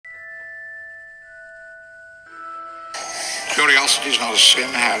Curiosity's not a sin,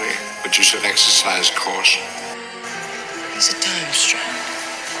 Harry, but you should exercise caution. He's a time strand.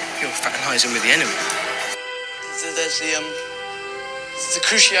 You're fraternizing with the enemy. There's the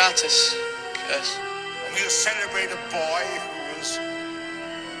Cruciatus curse. And we'll celebrate a boy who was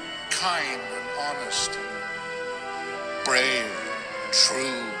kind and honest and brave and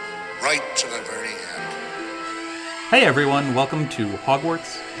true, right to the very end. Hey everyone, welcome to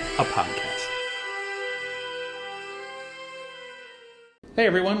Hogwarts, a podcast. Hey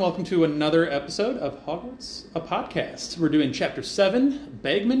everyone, welcome to another episode of Hogwarts, a podcast. We're doing Chapter 7,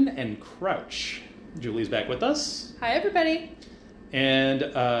 Bagman and Crouch. Julie's back with us. Hi everybody. And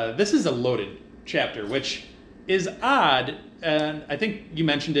this is a loaded chapter, which is odd, and I think you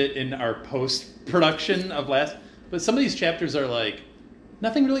mentioned it in our post-production of last, but some of these chapters are like,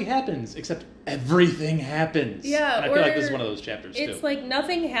 nothing really happens, except everything happens. Yeah, and I feel like this is one of those chapters, too. It's like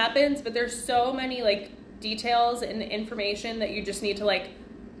nothing happens, but there's so many, like, details and information that you just need to, like,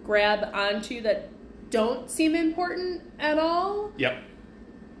 grab onto that don't seem important at all. Yep.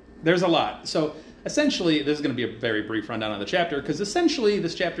 There's a lot. So, essentially, this is going to be a very brief rundown on the chapter, because essentially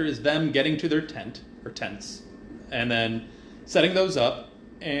this chapter is them getting to their tent, or tents, and then setting those up,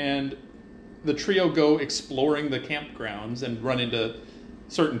 and the trio go exploring the campgrounds and run into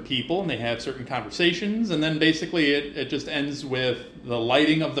certain people, and they have certain conversations, and then basically it just ends with the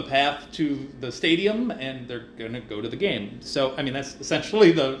lighting of the path to the stadium, and they're going to go to the game. So, I mean, that's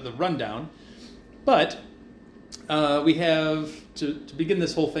essentially the rundown. But we have, to begin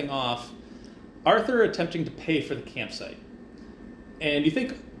this whole thing off, Arthur attempting to pay for the campsite. And you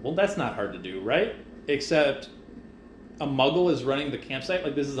think, well, that's not hard to do, right? Except a muggle is running the campsite?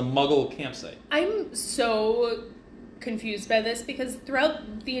 Like, this is a muggle campsite. I'm so confused by this because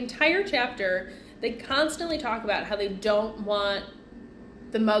throughout the entire chapter, they constantly talk about how they don't want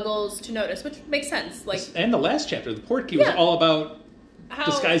the muggles to notice, which makes sense. Like, and the last chapter, the Portkey, was all about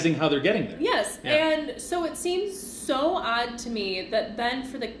disguising how they're getting there. Yes, yeah. And so it seems so odd to me that then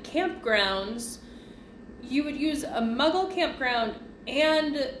for the campgrounds, you would use a muggle campground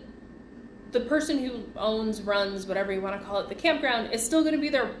and the person who owns, runs, whatever you want to call it, the campground is still going to be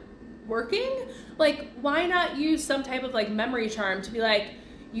there working. Like, why not use some type of, like, memory charm to be like,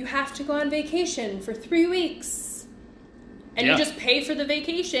 you have to go on vacation for 3 weeks. And you just pay for the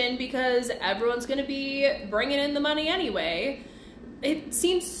vacation because everyone's going to be bringing in the money anyway. It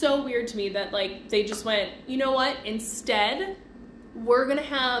seems so weird to me that, like, they just went, you know what, instead, we're going to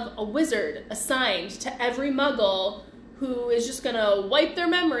have a wizard assigned to every muggle who is just going to wipe their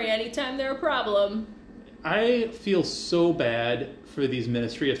memory anytime they're a problem. I feel so bad for these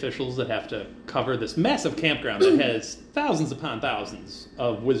ministry officials that have to cover this massive campground that has thousands upon thousands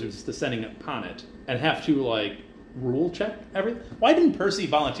of wizards descending upon it and have to, like, rule check everything. Why didn't Percy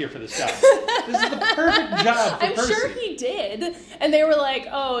volunteer for this job? This is the perfect job for Percy. I'm sure he did. And they were like,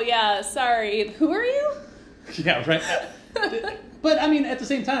 oh, yeah, sorry. Who are you? Yeah, right. But, I mean, at the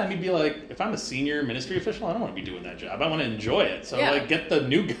same time, you'd be like, if I'm a senior ministry official, I don't want to be doing that job. I want to enjoy it. So, like, get the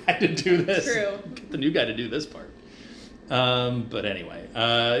new guy to do this. True. Get the new guy to do this part. But anyway,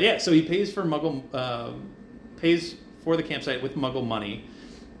 so he pays for pays for the campsite with Muggle money.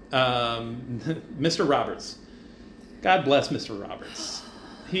 Mr. Roberts. God bless Mr. Roberts.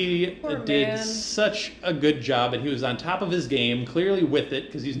 He did such a good job, and he was on top of his game, clearly with it,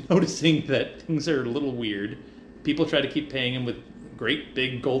 because he's noticing that things are a little weird. People try to keep paying him with great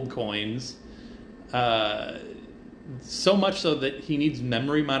big gold coins. So much so that he needs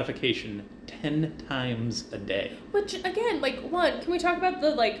memory modification 10 times a day. Which, again, like, can we talk about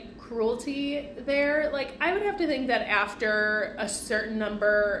the, like, cruelty there? Like, I would have to think that after a certain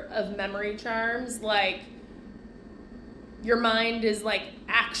number of memory charms, like, your mind is, like,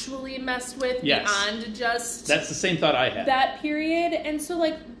 actually messed with beyond just... That's the same thought I had. That period. And so,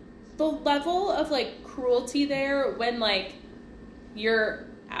 like, the level of, like, cruelty there when, like, you're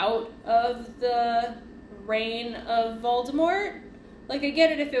out of the reign of Voldemort. Like, I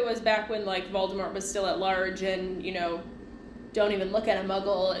get it if it was back when, like, Voldemort was still at large and, you know, don't even look at a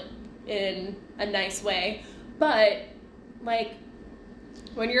muggle in a nice way. But, like,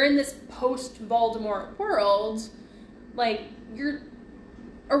 when you're in this post-Voldemort world, like, you're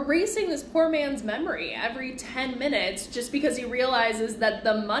erasing this poor man's memory every 10 minutes just because he realizes that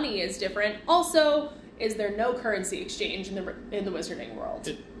the money is different. Also, is there no currency exchange in the wizarding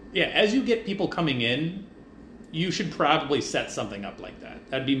world? As you get people coming in, you should probably set something up like that.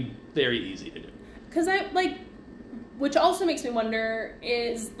 That'd be very easy to do. Because which also makes me wonder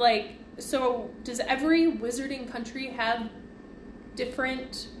is, like, so does every wizarding country have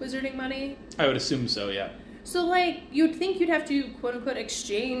different wizarding money? I would assume so, yeah. So, like, you'd think you'd have to, quote-unquote,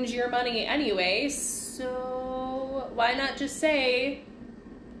 exchange your money anyway, so why not just say,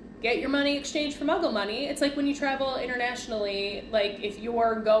 get your money exchanged for Muggle money? It's like when you travel internationally, like if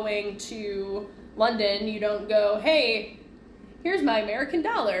you're going to London, you don't go, hey, here's my American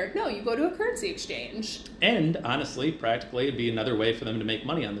dollar. No, you go to a currency exchange. And honestly, practically, it'd be another way for them to make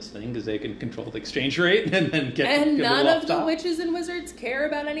money on this thing because they can control the exchange rate and then get And get a none little of off the top. witches and wizards care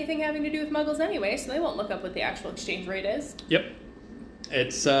about anything having to do with Muggles anyway, so they won't look up what the actual exchange rate is. Yep.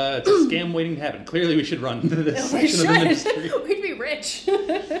 It's a scam waiting to happen. Clearly, we should run this We section of the ministry. should. We'd be rich.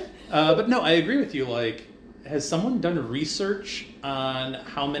 But no, I agree with you. Like, has someone done research on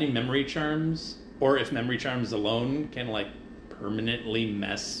how many memory charms, or if memory charms alone can, like, permanently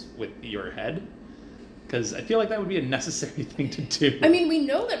mess with your head? Because I feel like that would be a necessary thing to do. I mean, we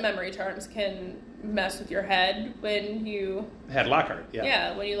know that memory charms can mess with your head when you... Had Lockhart, yeah.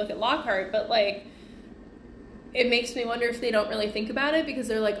 Yeah, when you look at Lockhart, but, like, it makes me wonder if they don't really think about it because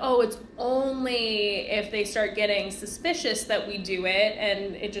they're like, oh, it's only if they start getting suspicious that we do it,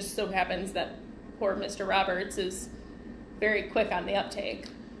 and it just so happens that poor Mr. Roberts is very quick on the uptake.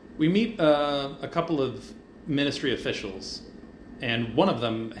 We meet a couple of ministry officials, and one of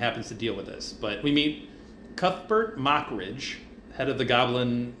them happens to deal with this. But we meet Cuthbert Mockridge, head of the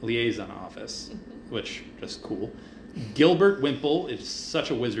Goblin Liaison Office, which just cool. Gilbert Wimple is such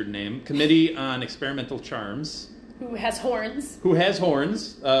a wizard name. Committee on Experimental Charms. Who has horns. Who has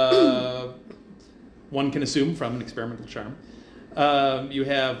horns. One can assume from an experimental charm. You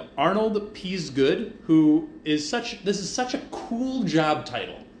have Arnold Peasgood, who is this is such a cool job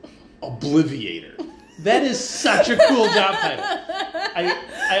title. Obliviator. That is such a cool job title.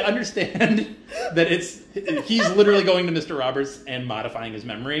 I understand that he's literally going to Mr. Roberts and modifying his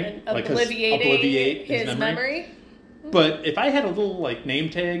memory. And like obliviate his memory. But if I had a little like name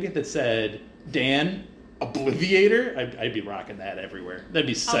tag that said Dan Obliviator, I'd be rocking that everywhere. That'd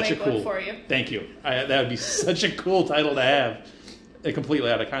be such I'll make a cool. one for you. Thank you. That would be such a cool title to have. Completely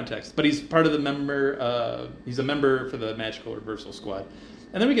out of context, but he's part of the member. He's a member for the Magical Reversal Squad,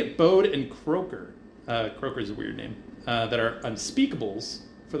 and then we get Bode and Croaker. Croaker's a weird name. That are unspeakables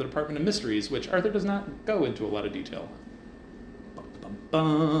for the Department of Mysteries, which Arthur does not go into a lot of detail. Bum, bum,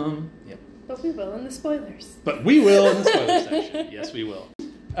 bum. Yep. But we will in the spoilers. But we will in the spoiler section. Yes, we will.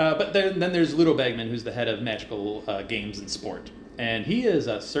 But then there's Ludo Bagman, who's the head of magical games and sport. And he is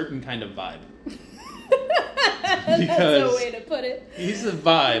a certain kind of vibe. That's a way to put it. He's a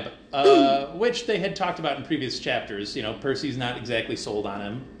vibe, which they had talked about in previous chapters. You know, Percy's not exactly sold on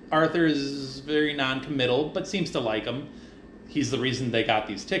him. Arthur is very non-committal, but seems to like him. He's the reason they got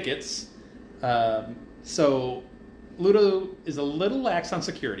these tickets. So Ludo is a little lax on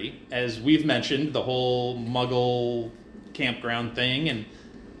security, as we've mentioned, the whole Muggle campground thing, and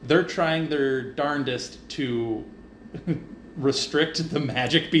they're trying their darndest to restrict the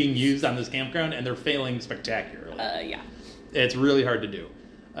magic being used on this campground, and they're failing spectacularly. Yeah. It's really hard to do.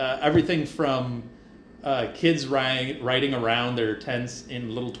 Everything from kids riding around their tents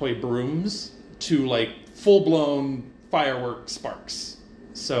in little toy brooms to like full-blown firework sparks.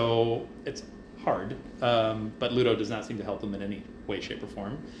 So it's hard, but Ludo does not seem to help them in any way, shape, or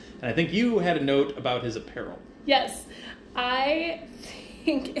form. And I think you had a note about his apparel. Yes. I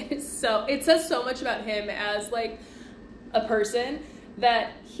think it says so much about him as like a person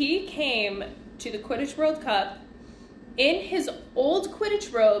that he came to the Quidditch World Cup in his old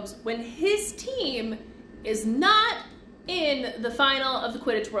Quidditch robes when his team is not in the final of the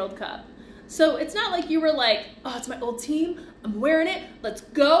Quidditch World Cup. So it's not like you were like, oh, it's my old team, I'm wearing it, let's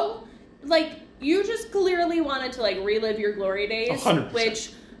go. Like, you just clearly wanted to like relive your glory days, 100%.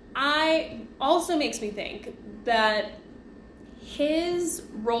 which also makes me think that his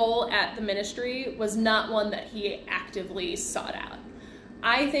role at the ministry was not one that he actively sought out.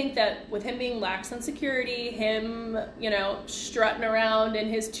 I think that with him being lax on security, him, strutting around in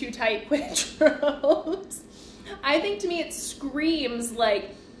his too tight Quidditch robes, I think to me it screams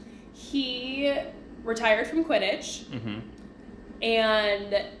like he retired from Quidditch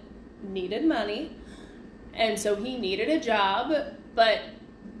and needed money, and so he needed a job, but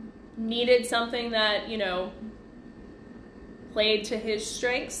needed something that, played to his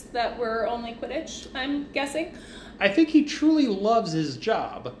strengths that were only Quidditch, I'm guessing. I think he truly loves his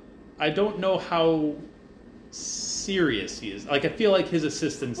job. I don't know how serious he is. Like, I feel like his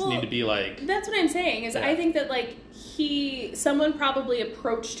assistants need to be like... That's what I'm saying, is I think that, like, someone probably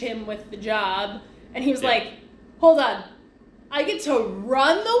approached him with the job, and he was like, hold on, I get to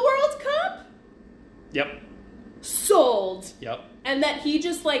run the World Cup? Yep. Sold. Yep. And that he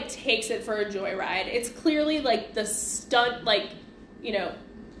just, like, takes it for a joyride. It's clearly, like, the stunt, like,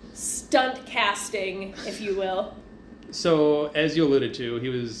 stunt casting, if you will. So, as you alluded to, he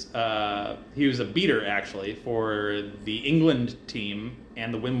was a beater actually for the England team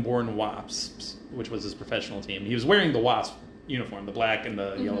and the Wimborne Wasps, which was his professional team. He was wearing the Wasp uniform, the black and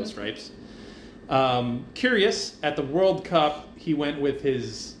the yellow stripes. Curious, at the World Cup, he went with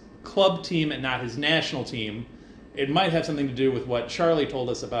his club team and not his national team. It might have something to do with what Charlie told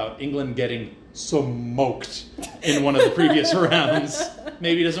us about England getting smoked in one of the previous rounds.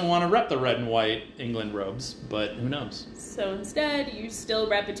 Maybe he doesn't want to rep the red and white England robes, but who knows? So instead, you still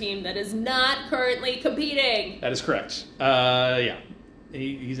rep a team that is not currently competing. That is correct. Yeah,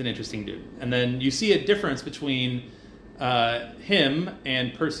 he's an interesting dude. And then you see a difference between him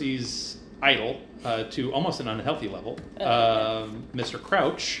and Percy's idol to almost an unhealthy level, Mr.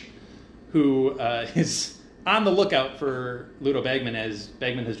 Crouch, who is on the lookout for Ludo Bagman, as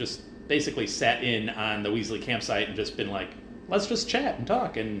Bagman has just basically sat in on the Weasley campsite and just been like, let's just chat and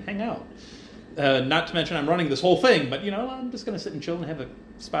talk and hang out. Not to mention I'm running this whole thing, but, I'm just going to sit and chill and have a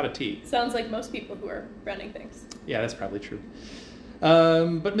spot of tea. Sounds like most people who are running things. Yeah, that's probably true.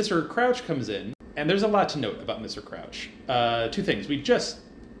 But Mr. Crouch comes in, and there's a lot to note about Mr. Crouch. Two things. We just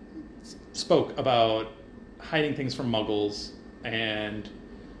spoke about hiding things from Muggles, and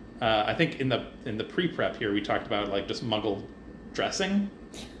I think in the pre-prep here we talked about like just Muggle dressing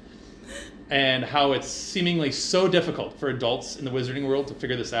and how it's seemingly so difficult for adults in the wizarding world to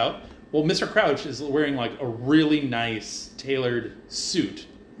figure this out. Well, Mr. Crouch is wearing like a really nice tailored suit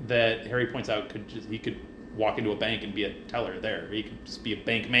that Harry points out he could walk into a bank and be a teller there. Or he could just be a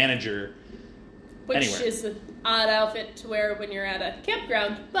bank manager. Which anywhere. is an odd outfit to wear when you're at a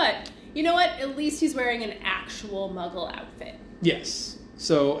campground, but you know what? At least he's wearing an actual Muggle outfit. Yes.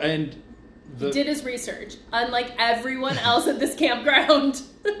 So, and he did his research, unlike everyone else at this campground.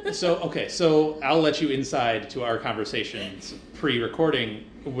 So I'll let you inside to our conversations pre-recording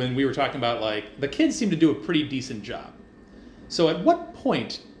when we were talking about, like, the kids seem to do a pretty decent job. So at what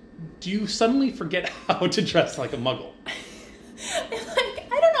point do you suddenly forget how to dress like a Muggle? I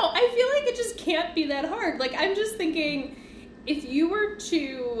don't know. I feel like it just can't be that hard. Like, I'm just thinking, if you were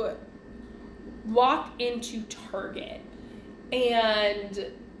to walk into Target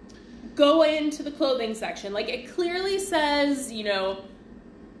and go into the clothing section, like, it clearly says,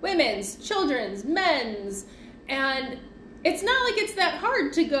 women's, children's, men's, and it's not like it's that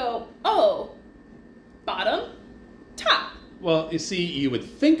hard to go, oh, bottom, top. Well, you see, you would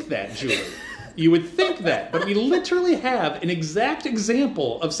think that, Julie. You would think that, but we literally have an exact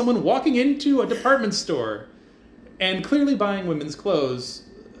example of someone walking into a department store and clearly buying women's clothes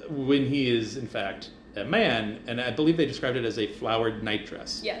when he is, in fact, a man, and I believe they described it as a flowered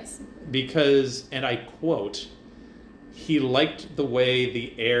nightdress. Yes. Because, and I quote, he liked the way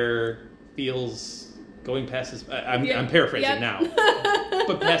the air feels going past his... I'm paraphrasing now.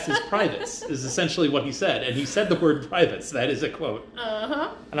 But past his privates is essentially what he said. And he said the word privates. That is a quote.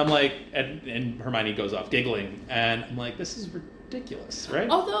 Uh-huh. And I'm like... And Hermione goes off giggling. And I'm like, this is ridiculous, right?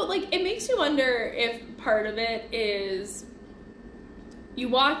 Although, like, it makes you wonder if part of it is... You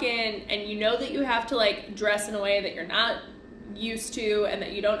walk in and you know that you have to, like, dress in a way that you're not used to and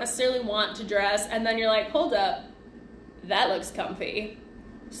that you don't necessarily want to dress. And then you're like, hold up. That looks comfy.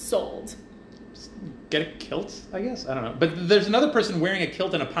 Sold. Get a kilt, I guess? I don't know. But there's another person wearing a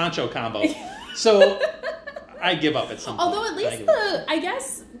kilt and a poncho combo. So I give up at some point. Although at least I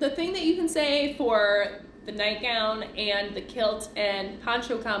guess the thing that you can say for the nightgown and the kilt and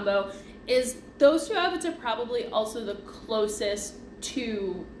poncho combo is those two outfits are probably also the closest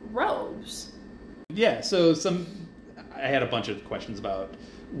to robes. Yeah, so I had a bunch of questions about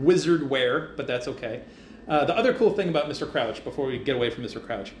wizard wear, but that's okay. The other cool thing about Mr. Crouch, before we get away from Mr.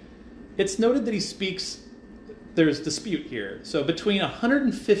 Crouch, it's noted that he speaks, there's dispute here, so between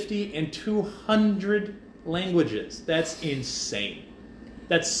 150 and 200 languages. That's insane.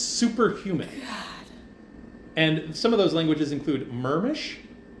 That's superhuman. God. And some of those languages include Mermish,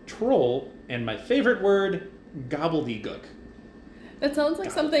 Troll, and my favorite word, gobbledygook. That sounds like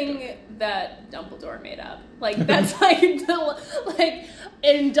something that Dumbledore made up. Like, that's like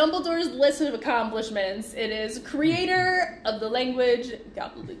in Dumbledore's list of accomplishments, it is creator of the language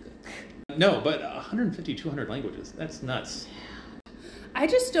gobbledygook. No, but 150, 200 languages. That's nuts. I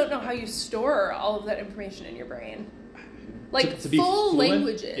just don't know how you store all of that information in your brain. Like, to be full fluent,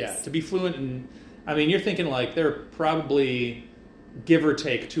 languages. Yeah, to be fluent in... I mean, you're thinking, like, there are probably, give or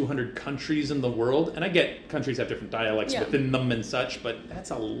take, 200 countries in the world. And I get countries have different dialects within them and such, but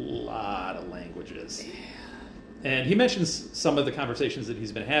that's a lot of languages. Yeah. And he mentions some of the conversations that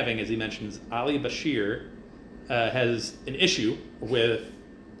he's been having, as he mentions Ali Bashir has an issue with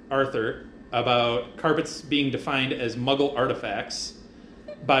Arthur about carpets being defined as Muggle artifacts.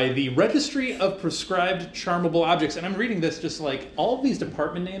 by the Registry of Prescribed Charmable Objects. And I'm reading this just like, all of these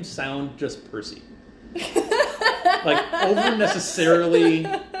department names sound just Percy. Like, over necessarily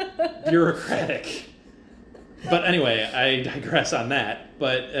bureaucratic. But anyway, I digress on that.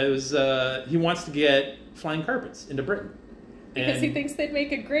 But it was, he wants to get flying carpets into Britain. Because he thinks they'd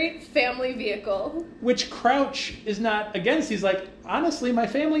make a great family vehicle. Which Crouch is not against. He's like, honestly, my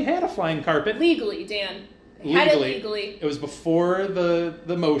family had a flying carpet. Legally, Dan. Had it legally. It was before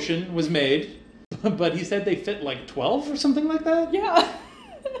the motion was made. But he said they fit like 12 or something like that? Yeah.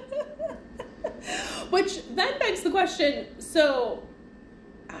 Which then begs the question, so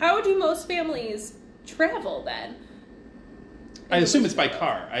how do most families travel then? I assume it's by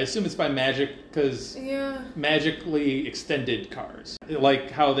car. I assume it's by magic, because magically extended cars. Like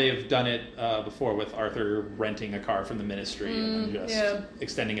how they've done it before with Arthur renting a car from the Ministry and then just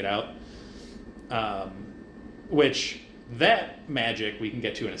extending it out. Which, that magic we can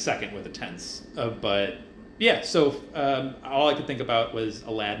get to in a second with the tents. But, yeah, so all I could think about was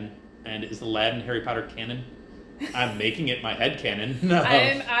Aladdin. And is Aladdin Harry Potter canon? I'm making it my head canon.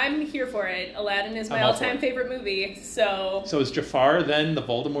 I'm here for it. Aladdin is my all-time favorite movie, so... So is Jafar then the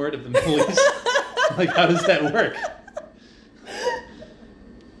Voldemort of the Middle East? Like, how does that work?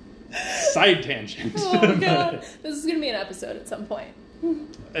 Side tangent. Oh, God. This is going to be an episode at some point.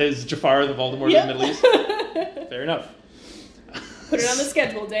 Is Jafar the Voldemort of the Middle East? Fair enough. Put it on the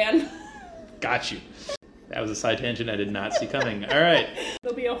schedule, Dan. Got you. That was a side tangent I did not see coming. All right.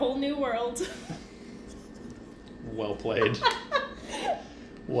 There'll be a whole new world. Well played.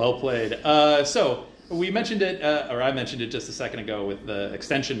 Well played. So, we mentioned it, or I mentioned it just a second ago with the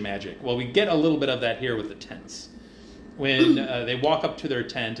extension magic. Well, we get a little bit of that here with the tents. When they walk up to their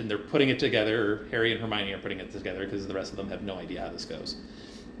tent and they're putting it together, or Harry and Hermione are putting it together because the rest of them have no idea how this goes.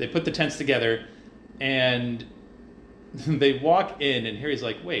 They put the tents together and they walk in and Harry's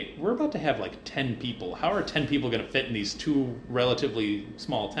like, wait, we're about to have like 10 people. How are 10 people going to fit in these two relatively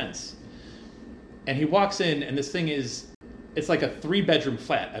small tents? And he walks in and this thing is, it's like a 3-bedroom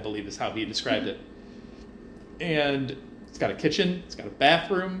flat, I believe is how he described it. And it's got a kitchen, it's got a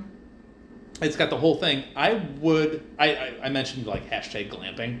bathroom, it's got the whole thing. I mentioned like hashtag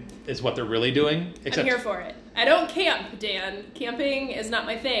glamping is what they're really doing. I'm here for it. I don't camp, Dan. Camping is not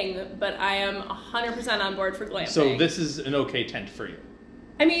my thing, but I am 100% on board for glamping. So this is an okay tent for you?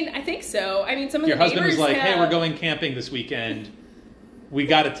 I mean, I think so. I mean, some of your the husband was like, have... hey, we're going camping this weekend. We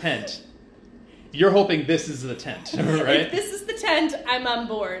got a tent. You're hoping this is the tent, right? If this is the tent, I'm on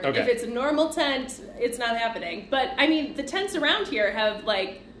board. Okay. If it's a normal tent, it's not happening. But, I mean, the tents around here have,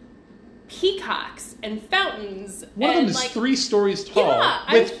 like, peacocks and fountains. One of them is like, 3 stories tall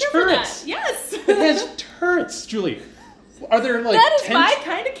with turrets. For that. Yes. It has turrets, Julie. Are there like that is my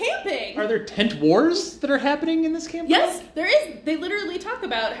kind of camping. Are there tent wars that are happening in this campground? Yes, there is. They literally talk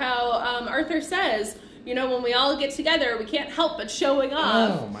about how Arthur says, you know, when we all get together, we can't help but showing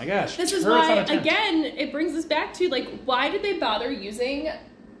off. Oh my gosh. This is why, again, it brings us back to, like, why did they bother using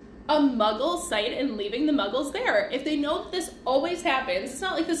a Muggle site and leaving the Muggles there? If they know that this always happens, it's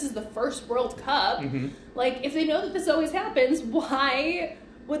not like this is the first World Cup. Mm-hmm. Like, if they know that this always happens, why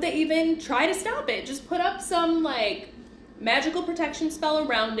would they even try to stop it? Just put up some, like, magical protection spell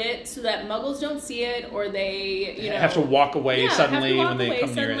around it so that Muggles don't see it, or they, you know... have to walk away suddenly when they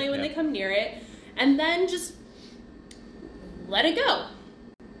come near it. When they come near it. And then just let it go.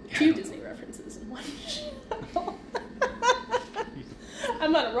 Yeah. 2 Disney references in one show.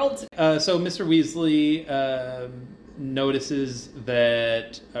 I'm on a roll today. So Mr. Weasley notices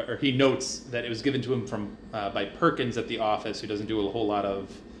that, or he notes that it was given to him from by Perkins at the office, who doesn't do a whole lot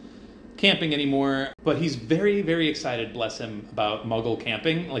of camping anymore. But he's very, very excited, bless him, about Muggle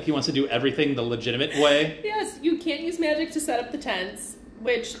camping. Like, he wants to do everything the legitimate way. Yes, you can't use magic to set up the tents,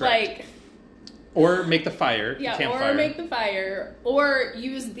 which, correct. like... Or make the fire, yeah, the campfire. Or make the fire, or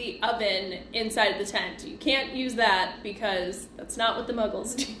use the oven inside of the tent. You can't use that because that's not what the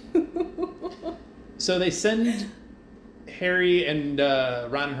Muggles do. So they send Harry and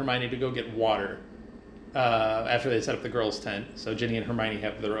Ron and Hermione to go get water after they set up the girls' tent. So Ginny and Hermione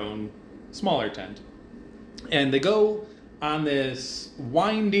have their own smaller tent. And they go on this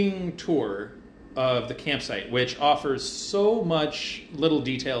winding tour of the campsite, which offers so much little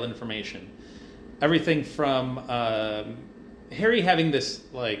detailed information. Everything from Harry having this,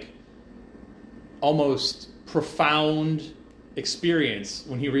 like, almost profound experience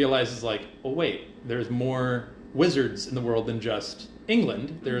when he realizes, like, oh, wait, there's more wizards in the world than just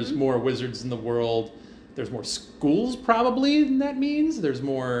England. There's more wizards in the world. There's more schools, probably, than that means. There's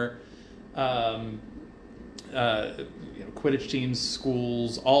more Quidditch teams,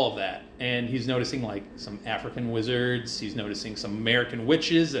 schools, all of that. And he's noticing like some African wizards. He's noticing some American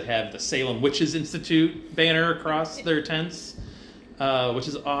witches that have the Salem Witches Institute banner across their tents, which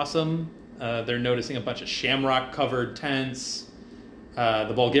is awesome. They're noticing a bunch of shamrock-covered tents.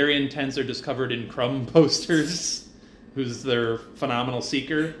 The Bulgarian tents are just covered in Crumb posters, who's their phenomenal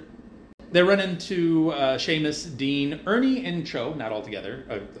seeker. They run into Seamus, Dean, Ernie, and Cho, not all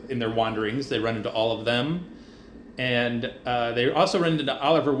together. In their wanderings, they run into all of them. And they also run into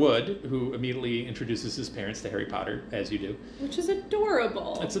Oliver Wood, who immediately introduces his parents to Harry Potter, as you do. Which is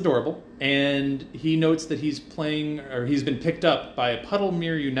adorable. It's adorable. And he notes that he's been picked up by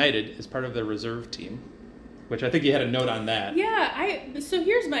Puddlemere United as part of the reserve team, which I think you had a note on that. Yeah, so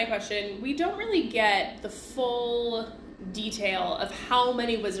here's my question. We don't really get the full detail of how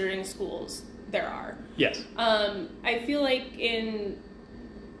many wizarding schools there are. Yes. I feel like in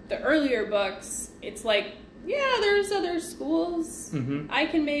the earlier books, it's like, yeah, there's other schools. Mm-hmm. I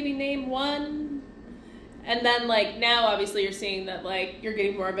can maybe name one. And then, like, now obviously you're seeing that, like, you're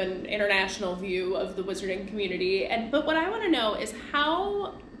getting more of an international view of the wizarding community. But what I want to know is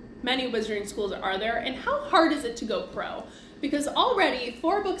how many wizarding schools are there and how hard is it to go pro? Because already,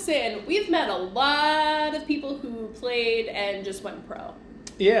 4 books in, we've met a lot of people who played and just went pro.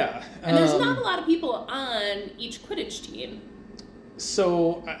 Yeah. And there's not a lot of people on each Quidditch team.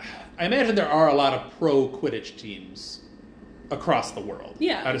 So I imagine there are a lot of pro Quidditch teams across the world.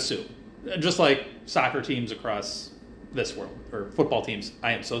 Yeah. I'd assume. Just like soccer teams across this world, or football teams.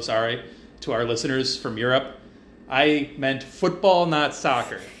 I am so sorry to our listeners from Europe. I meant football, not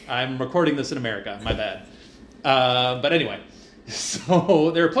soccer. I'm recording this in America. My bad. But anyway, so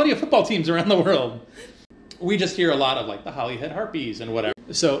there are plenty of football teams around the world. We just hear a lot of like the Holyhead Harpies and whatever.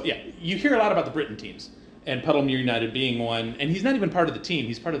 So yeah, you hear a lot about the Britain teams. And Puddlemere United being one, and he's not even part of the team.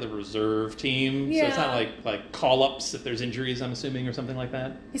 He's part of the reserve team, so it's not like call-ups if there's injuries, I'm assuming, or something like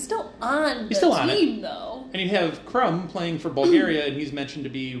that. He's still on the still on team, though. And you have Crumb playing for Bulgaria, and he's mentioned to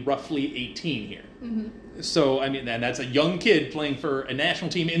be roughly 18 here. Mm-hmm. So, I mean, and that's a young kid playing for a national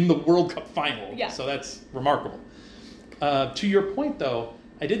team in the World Cup final. Yeah. So that's remarkable. To your point, though,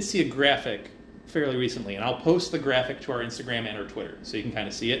 I did see a graphic fairly recently, and I'll post the graphic to our Instagram and our Twitter, so you can kind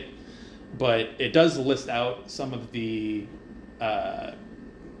of see it. But it does list out some of the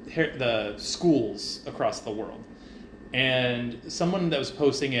schools across the world. And someone that was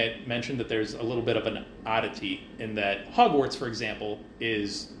posting it mentioned that there's a little bit of an oddity in that Hogwarts, for example,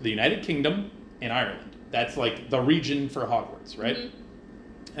 is the United Kingdom and Ireland. That's like the region for Hogwarts, right?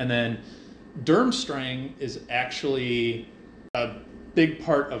 Mm-hmm. And then Durmstrang is actually a big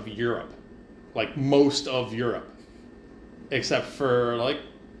part of Europe, like most of Europe, except for like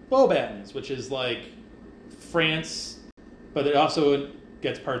Beauxbatons, which is like France, but it also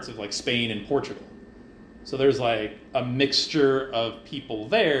gets parts of like Spain and Portugal. So there's like a mixture of people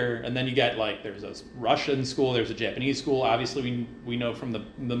there, and then you get like there's a Russian school, there's a Japanese school. Obviously, we know from the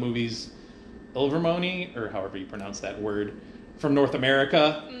movies Ilvermorny, or however you pronounce that word, from North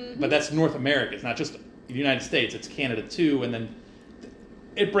America. Mm-hmm. But that's North America. It's not just the United States. It's Canada too, and then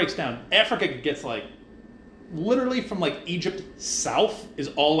it breaks down. Africa gets like literally from like Egypt south is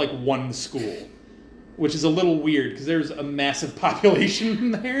all like one school, which is a little weird because there's a massive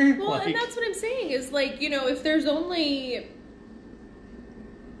population there. Well, and that's what I'm saying is like, you know, if there's only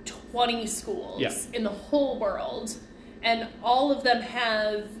 20 schools in the whole world and all of them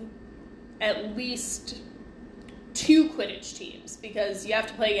have at least 2 Quidditch teams because you have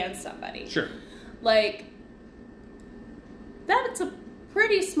to play against somebody. Sure. Like, that's a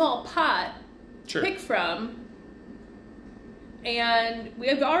pretty small pot to pick from. And we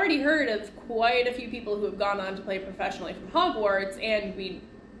have already heard of quite a few people who have gone on to play professionally from Hogwarts, and we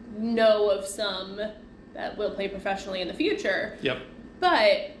know of some that will play professionally in the future. Yep.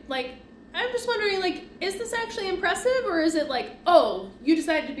 But, like, I'm just wondering, like, is this actually impressive, or is it like, oh, you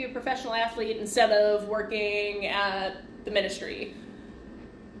decided to be a professional athlete instead of working at the ministry?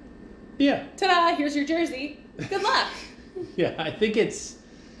 Yeah. Ta-da, here's your jersey. Good luck. Yeah, I think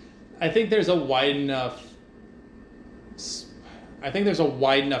there's a wide enough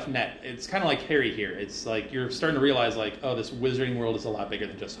net. It's kind of like Harry here. It's like you're starting to realize, like, oh, this wizarding world is a lot bigger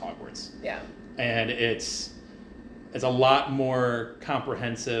than just Hogwarts. Yeah. And it's a lot more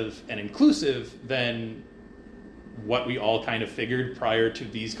comprehensive and inclusive than what we all kind of figured prior to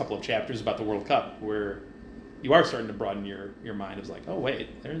these couple of chapters about the World Cup, where you are starting to broaden your mind. It's like, oh,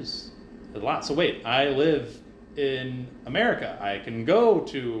 wait, there's a lot. So wait, I live in America. I can go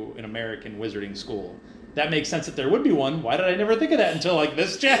to an American wizarding school. That makes sense that there would be one. Why did I never think of that until like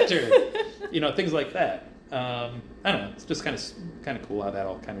this chapter? You know, things like that. I don't know. It's just kind of cool how that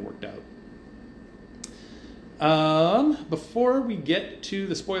all kind of worked out. Before we get to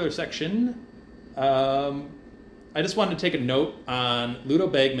the spoiler section, I just wanted to take a note on Ludo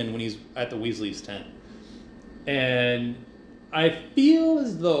Bagman when he's at the Weasley's tent. And I feel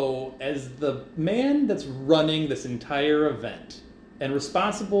as though, as the man that's running this entire event and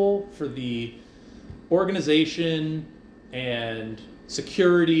responsible for the organization and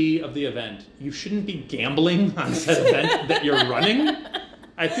security of the event, you shouldn't be gambling on said event that you're running.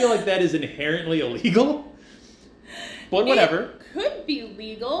 I feel like that is inherently illegal. But whatever. It could be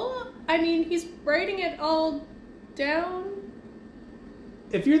legal. I mean, he's writing it all down.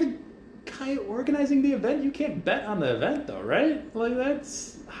 If you're the guy organizing the event, you can't bet on the event, though, right? Like,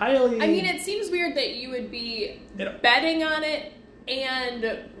 that's highly... I mean, it seems weird that you would be betting on it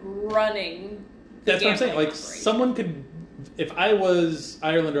and running the That's what I'm saying. Like, operation. someone could... If I was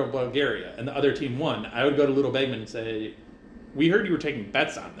Ireland or Bulgaria and the other team won, I would go to Ludo Bagman and say, we heard you were taking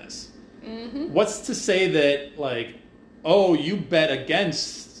bets on this. Mm-hmm. What's to say that, like, oh, you bet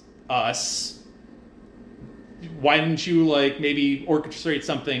against us... Why didn't you, like, maybe orchestrate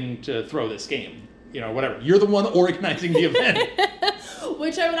something to throw this game? You know, whatever. You're the one organizing the event.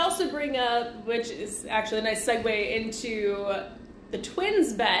 Which I would also bring up, which is actually a nice segue into the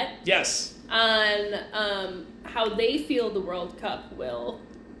Twins bet. Yes. On how they feel the World Cup will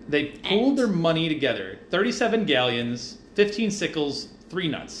They pooled their money together. 37 galleons, 15 sickles, 3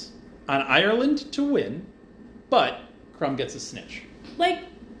 nuts. On Ireland to win, but Crumb gets a snitch. Like,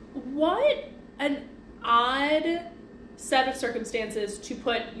 what an odd set of circumstances to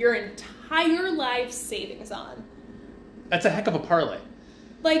put your entire life savings on. That's a heck of a parlay.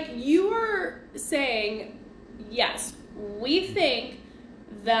 Like, you are saying, yes, we think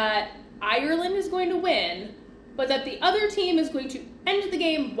that Ireland is going to win, but that the other team is going to end the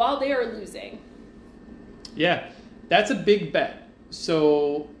game while they are losing. Yeah, that's a big bet.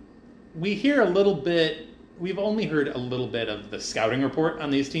 So we hear a little bit, we've only heard a little bit of the scouting report on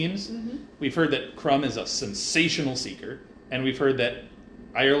these teams. Mm-hmm. We've heard that Crumb is a sensational seeker, and we've heard that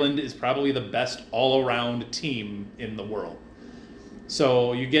Ireland is probably the best all-around team in the world.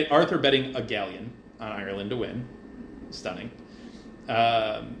 So you get Arthur betting a galleon on Ireland to win. Stunning.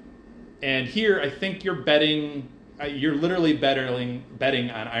 And here, I think you're betting, you're literally betting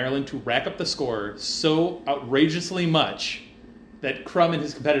on Ireland to rack up the score so outrageously much that Crumb and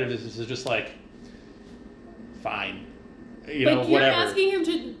his competitiveness is just like, fine. You know, you're whatever. asking him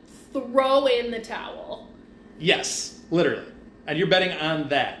to throw in the towel. Yes, literally. And you're betting on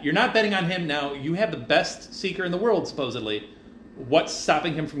that. You're not betting on him now. You have the best seeker in the world, supposedly. What's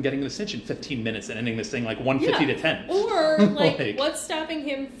stopping him from getting the cinch in 15 minutes and ending this thing like 150 to 10? Or, like, what's stopping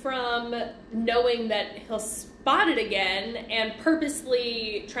him from knowing that he'll spot it again and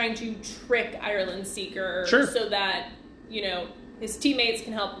purposely trying to trick Ireland's seeker so that, you know, his teammates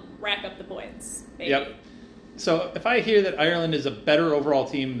can help rack up the points. Maybe. Yep. So if I hear that Ireland is a better overall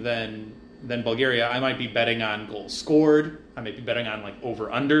team than Bulgaria, I might be betting on goals scored. I might be betting on, like,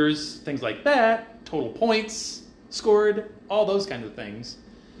 over-unders, things like that, total points scored, all those kinds of things.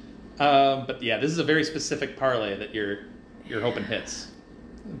 But yeah, this is a very specific parlay that you're hoping hits.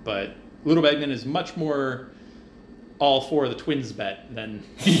 But Ludo Bagman is much more all for the Twins bet than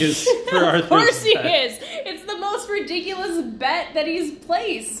he is for Arthur's bet. Of course he is. It's the most ridiculous bet that he's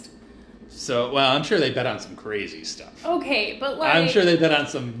placed. So, well, I'm sure they bet on some crazy stuff. Okay, but like... I'm sure they bet on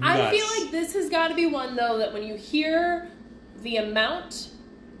some nuts. I feel like this has got to be one, though, that when you hear the amount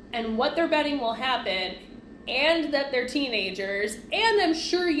and what they're betting will happen, and that they're teenagers, and I'm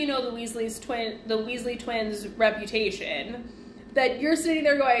sure you know the Weasley twins' reputation, that you're sitting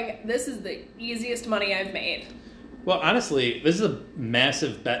there going, this is the easiest money I've made. Well, honestly, this is a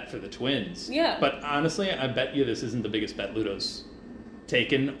massive bet for the Twins. Yeah. But honestly, I bet you this isn't the biggest bet Ludo's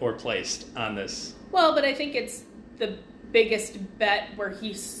taken or placed on this. Well, but I think it's the biggest bet where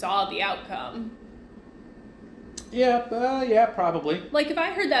he saw the outcome. Yeah, probably. Like, if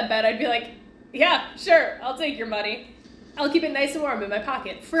I heard that bet, I'd be like, yeah, sure, I'll take your money. I'll keep it nice and warm in my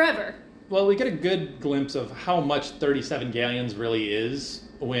pocket forever. Well, we get a good glimpse of how much 37 galleons really is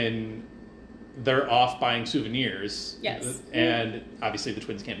when they're off buying souvenirs. Yes. And obviously the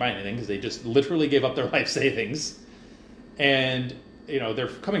Twins can't buy anything because they just literally gave up their life savings. And, you know, they're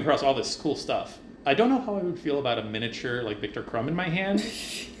coming across all this cool stuff. I don't know how I would feel about a miniature like Victor Crumb in my hand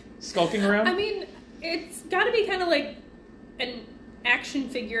skulking around. I mean, it's got to be kind of like an action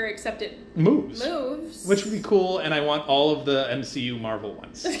figure, except it moves. Which would be cool, and I want all of the MCU Marvel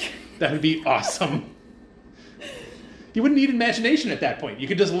ones. That would be awesome. You wouldn't need imagination at that point. You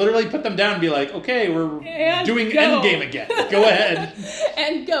could just literally put them down and be like, okay, we're doing Endgame again. Go ahead.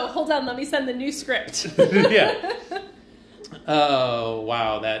 And go. Hold on, let me send the new script. Yeah. Oh,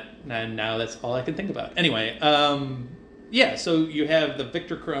 wow. Now that's all I can think about. Anyway, yeah, so you have the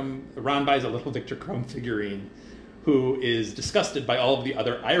Victor Crumb. Ron buys a little Victor Crumb figurine who is disgusted by all of the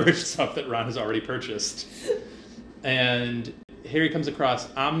other Irish stuff that Ron has already purchased. And Harry comes across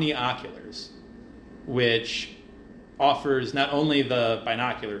Omnioculars, which offers not only the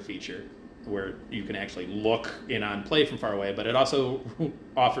binocular feature, where you can actually look in on play from far away, but it also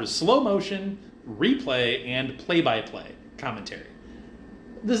offers slow motion, replay, and play-by-play commentary.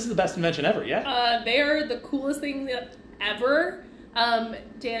 This is the best invention ever, yeah? They are the coolest thing ever.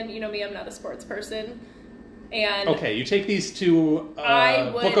 Dan, you know me, I'm not a sports person. And okay, you take these to I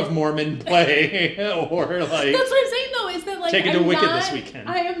would... Book of Mormon play, or like... That's what I'm saying, though, is that, like, take it to Wicked this weekend.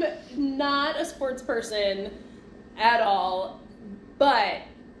 I am not a sports person at all, but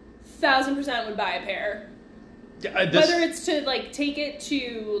 1,000% would buy a pair. Whether it's to, like, take it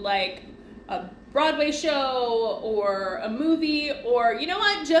to, like, a Broadway show or a movie or, you know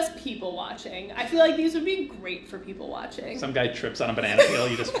what, just people watching. I feel like these would be great for people watching. Some guy trips on a banana peel,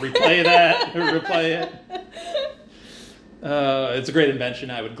 you just replay that, or replay it. It's a great invention.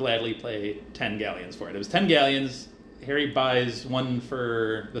 I would gladly play 10 galleons for it. It was 10 galleons. Harry buys one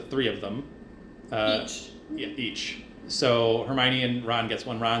for the three of them. Each. Yeah, each. So Hermione and Ron gets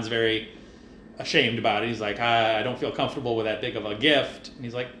one. Ron's very ashamed about it. He's like, I don't feel comfortable with that big of a gift. And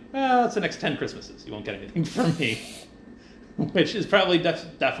he's like, well, it's the next 10 Christmases. You won't get anything from me. Which is probably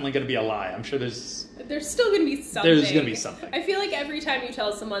definitely going to be a lie. I'm sure there's still going to be something. There's going to be something. I feel like every time you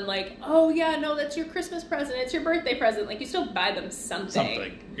tell someone, like, oh, yeah, no, that's your Christmas present. It's your birthday present. Like, you still buy them something.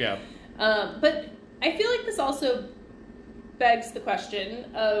 Something, yeah. But I feel like this also begs the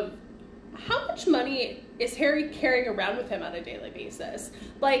question of how much money is Harry carrying around with him on a daily basis?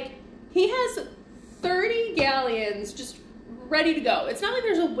 Like, he has 30 galleons just ready to go. It's not like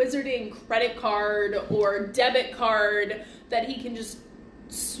there's a wizarding credit card or debit card that he can just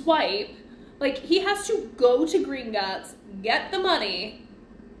swipe. Like, he has to go to Gringotts, get the money,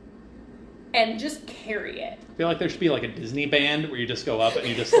 and just carry it. I feel like there should be like a Disney band where you just go up and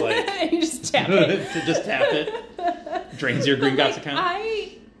you just like... and you just tap it. to just tap it. Drains your Gringotts account.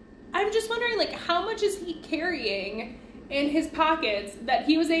 I'm just wondering, like, how much is he carrying in his pockets that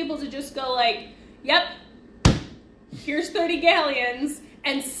he was able to just go like, yep, here's 30 galleons,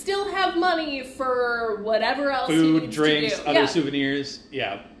 and still have money for whatever else he food, needs drinks, to do. other souvenirs.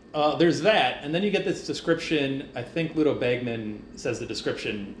 Yeah. There's that. And then you get this description, I think Ludo Bagman says the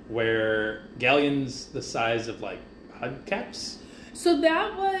description, where galleons the size of, like, hubcaps. So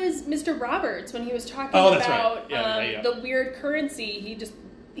that was Mr. Roberts when he was talking that's about right. the weird currency.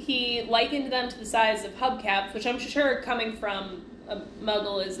 He likened them to the size of hubcaps, which I'm sure coming from a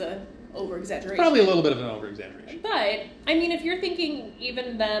muggle is a over-exaggeration. Probably a little bit of an over-exaggeration. But, I mean, if you're thinking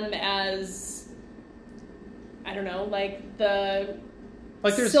even them as, I don't know, like the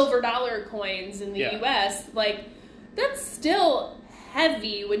silver dollar coins in the U.S., like, that's still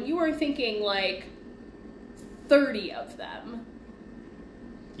heavy when you are thinking, like, 30 of them.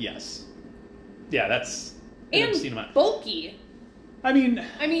 Yes. Yeah, that's... And bulky. I mean,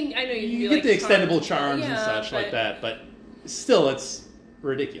 I know you get get the like extendable charms and such like that, but still, it's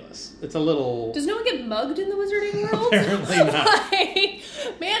ridiculous. It's a little... Does no one get mugged in the Wizarding World? Apparently not. Like,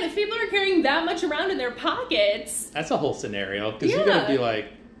 man, if people are carrying that much around in their pockets... That's a whole scenario, because you gotta be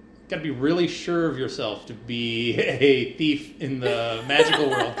like... Gotta be really sure of yourself to be a thief in the magical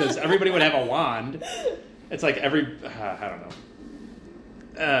world, because everybody would have a wand. It's like I don't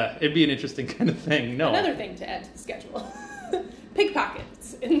know. It'd be an interesting kind of thing. No. Another thing to add to the schedule.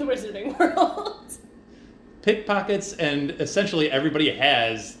 Pickpockets in the Wizarding World. Pickpockets, and essentially everybody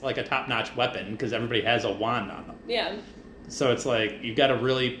has like a top-notch weapon because everybody has a wand on them. Yeah. So it's like you got to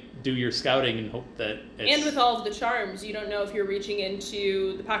really do your scouting and hope that it's... And with all of the charms, you don't know if you're reaching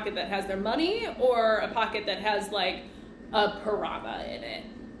into the pocket that has their money or a pocket that has like a piranha in it.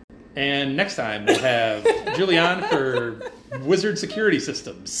 And next time we'll have Julianne for Wizard Security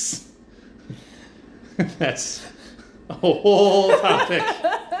Systems. That's a whole topic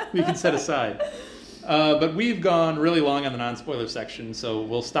we can set aside. But we've gone really long on the non-spoiler section, so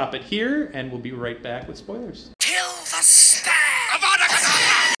we'll stop it here, and we'll be right back with spoilers. Kill the stag!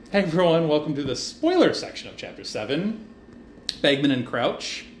 Hey everyone, welcome to the spoiler section of Chapter 7, Bagman and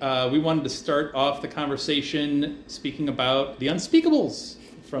Crouch. We wanted to start off the conversation speaking about the Unspeakables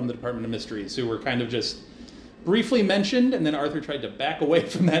from the Department of Mysteries, who were kind of just briefly mentioned, and then Arthur tried to back away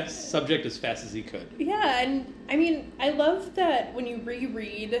from that subject as fast as he could. Yeah, and I mean, I love that when you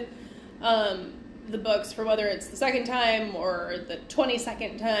reread the books, for whether it's the second time or the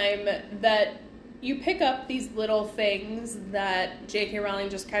 22nd time, that you pick up these little things that J.K. Rowling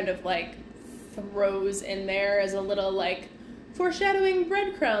just kind of like throws in there as a little like foreshadowing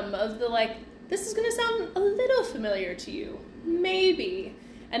breadcrumb of the, like, this is going to sound a little familiar to you. Maybe.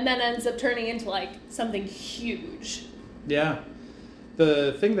 And then ends up turning into, like, something huge. Yeah.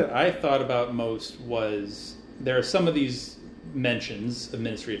 The thing that I thought about most was there are some of these mentions of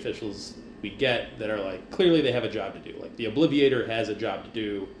ministry officials we get that are like, clearly they have a job to do. Like, the Obliviator has a job to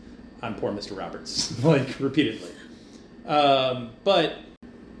do on poor Mr. Roberts, like, repeatedly. But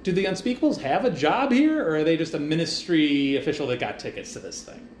do the Unspeakables have a job here, or are they just a ministry official that got tickets to this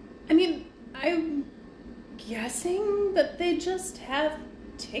thing? I mean, I'm guessing that they just have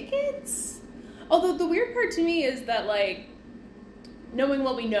tickets? Although the weird part to me is that, like, knowing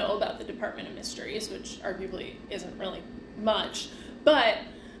what we know about the Department of Mysteries, which arguably isn't really much, but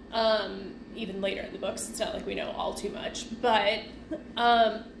even later in the books, it's not like we know all too much, but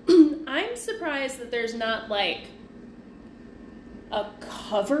I'm surprised that there's not, like, a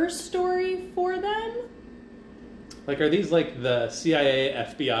cover story for them. Like, are these, like, the CIA,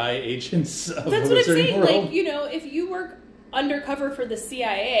 FBI agents of That's the what I'm Wizarding saying. World? Like, you know, if you work undercover for the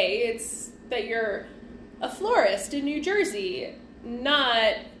CIA, it's that you're a florist in New Jersey,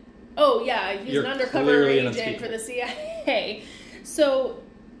 not, oh yeah, he's You're an undercover clearly an agent for Unspeakable. the CIA. So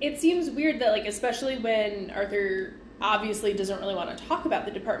it seems weird that, like, especially when Arthur obviously doesn't really want to talk about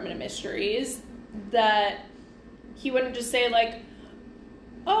the Department of Mysteries, that he wouldn't just say, like,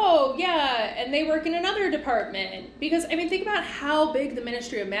 oh, yeah, and they work in another department. Because, I mean, think about how big the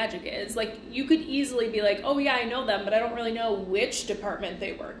Ministry of Magic is. Like, you could easily be like, oh, yeah, I know them, but I don't really know which department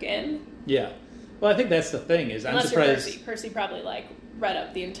they work in. Yeah. Well, I think that's the thing, is I'm Unless surprised... you're Percy. Percy probably, like, read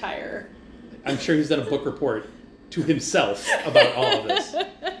up the entire... I'm sure he's done a book report to himself about all of this.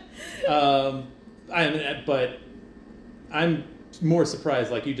 But I'm more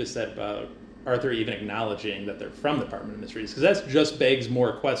surprised, like you just said, about Arthur even acknowledging that they're from the Department of Mysteries, because that just begs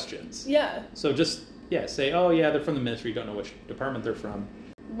more questions. Yeah. So just, say, oh yeah, they're from the Ministry, don't know which department they're from.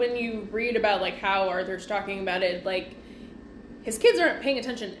 When you read about, like, how Arthur's talking about it, like, his kids aren't paying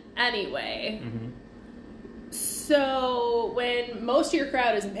attention anyway. Mm-hmm. So when most of your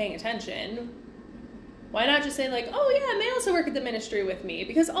crowd isn't paying attention, why not just say, like, oh yeah, they also work at the Ministry with me?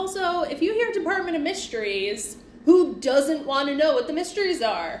 Because also, if you hear Department of Mysteries, who doesn't want to know what the mysteries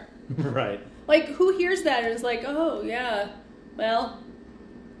are? Right. Like, who hears that and is like, oh yeah, well,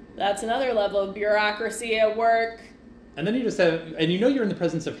 that's another level of bureaucracy at work. And then you just have, and you know you're in the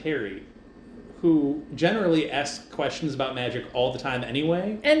presence of Harry, who generally asks questions about magic all the time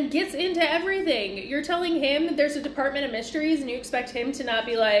anyway. And gets into everything. You're telling him that there's a Department of Mysteries and you expect him to not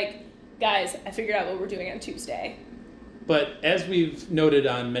be like, guys, I figured out what we're doing on Tuesday. But as we've noted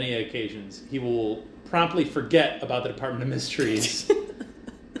on many occasions, he will promptly forget about the Department of Mysteries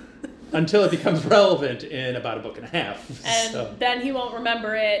until it becomes relevant in about a book and a half. And So, then he won't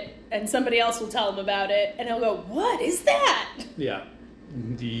remember it, and somebody else will tell him about it, and he'll go, what is that? yeah.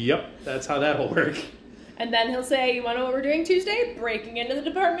 Yep, that's how that'll work. And then he'll say, you want to know what we're doing Tuesday? Breaking into the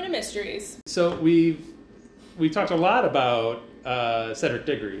Department of Mysteries. So we've talked a lot about Cedric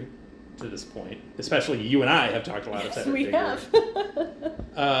Diggory to this point. Especially you and I have talked a lot of Cedric We Diggory.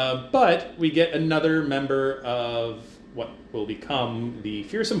 have. But we get another member of what will become the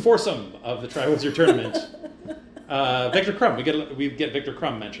fearsome foursome of the Triwizard Tournament. Victor Crumb. We get Victor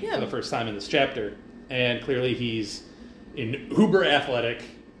Crumb mentioned for the first time in this chapter, and clearly he's an uber athletic,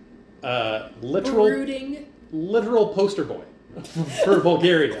 literal poster boy for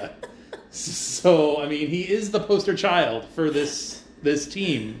Bulgaria. So I mean, he is the poster child for this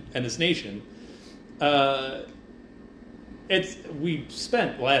team and this nation. We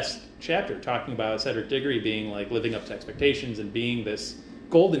spent last chapter talking about Cedric Diggory being like living up to expectations and being this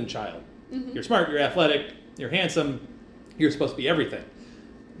golden child. Mm-hmm. You're smart, you're athletic, you're handsome, you're supposed to be everything.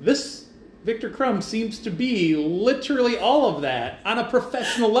 This Victor Crumb seems to be literally all of that on a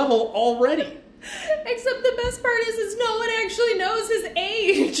professional level already. Except the best part is no one actually knows his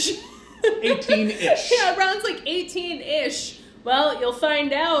age. 18-ish. Yeah, Ron's like 18-ish. Well, you'll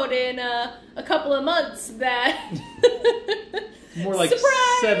find out in a couple of months that... More like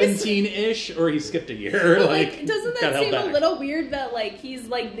Surprise! 17-ish, or he skipped a year. But, like, doesn't got that held seem back. a little weird that, like, he's,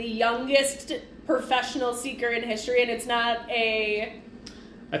 like, the youngest professional seeker in history, and it's not a...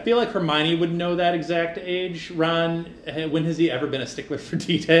 I feel like Hermione would know that exact age. Ron, when has he ever been a stickler for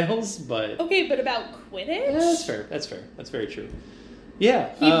details? But Okay, but about Quidditch? yeah, that's fair. That's fair. That's very true.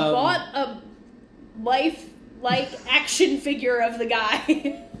 Yeah. He bought a life-like action figure of the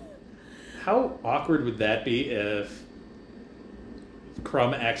guy. How awkward would that be if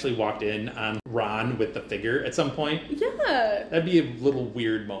Crumb actually walked in on Ron with the figure at some point? Yeah. That'd be a little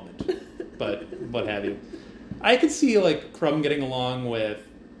weird moment, but what have you. I could see, like, Crumb getting along with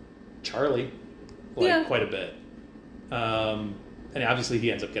Charlie, quite a bit. And obviously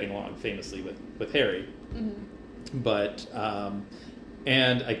he ends up getting along famously with Harry. But,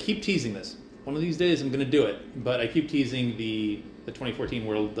 and I keep teasing this. One of these days I'm going to do it. But I keep teasing the 2014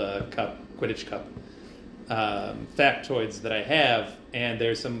 World Cup, Quidditch Cup, factoids that I have, and there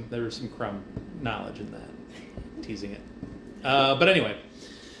was some Crumb knowledge in that, teasing it. But anyway,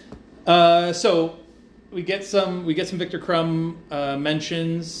 so we get some Victor Crumb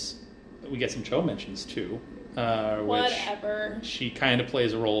mentions. We get some Cho mentions too. Whatever. Which she kind of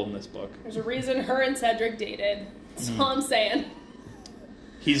plays a role in this book. There's a reason her and Cedric dated. That's all I'm saying.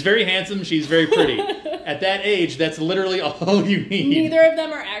 He's very handsome. She's very pretty. At that age, that's literally all you need. Neither of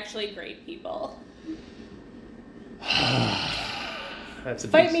them are actually great people. That's a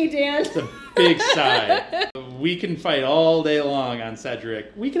Fight me, Dan. It's a big sigh. We can fight all day long on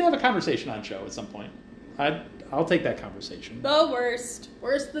Cedric. We can have a conversation on Cho at some point. I'll take that conversation. The worst.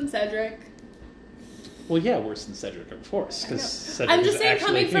 Worse than Cedric. Well, yeah, worse than Cedric, of course. I'm just saying,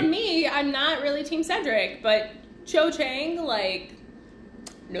 coming from me, I'm not really Team Cedric, but Cho Chang, like,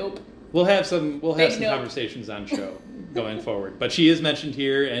 nope. We'll have some Nope. conversations on Cho going forward. But she is mentioned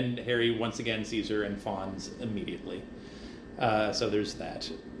here, and Harry once again sees her and fawns immediately. So there's that.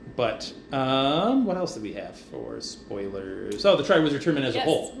 But what else do we have for spoilers? Oh, the Triwizard Tournament as a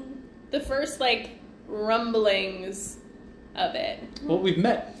whole. The first, like, rumblings of it. Well, we've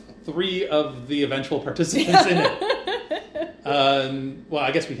met 3 of the eventual participants in it. Well,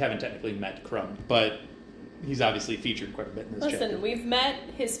 I guess we haven't technically met Crumb, but he's obviously featured quite a bit in this chapter. Listen, we've met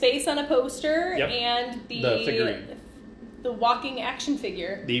his face on a poster and the figurine. The walking action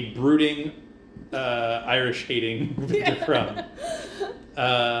figure. The brooding, Irish-hating Victor Crumb.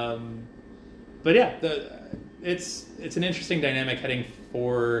 But yeah, it's an interesting dynamic heading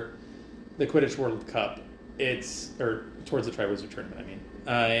for the Quidditch World Cup. Towards the Triwizard Tournament, I mean.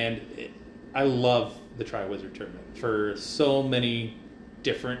 I love the Triwizard Tournament for so many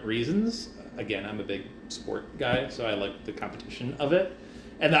different reasons. Again, I'm a big sport guy, so I like the competition of it.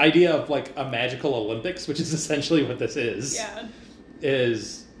 And the idea of, like, a magical Olympics, which is essentially what this is,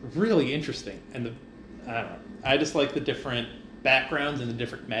 is really interesting. And I don't know. I just like the different backgrounds and the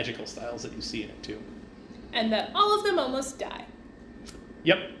different magical styles that you see in it, too. And that all of them almost die.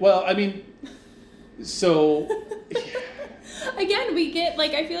 Yep. Well, I mean, so... Again, we get,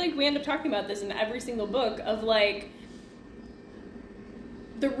 like, I feel like we end up talking about this in every single book of, like,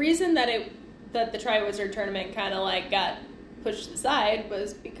 the reason that the Triwizard Tournament kind of, like, got pushed aside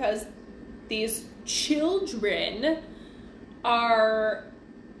was because these children are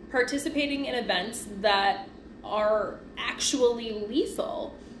participating in events that are actually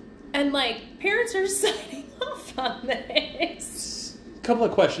lethal. And, like, parents are signing off on this. A couple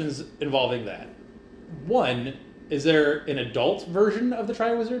of questions involving that. One... Is there an adult version of the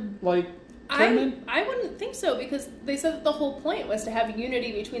Triwizard, tournament? I wouldn't think so, because they said that the whole point was to have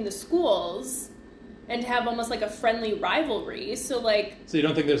unity between the schools and to have almost like a friendly rivalry. So, like... So you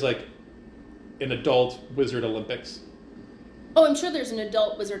don't think there's, like, an adult Wizard Olympics? Oh, I'm sure there's an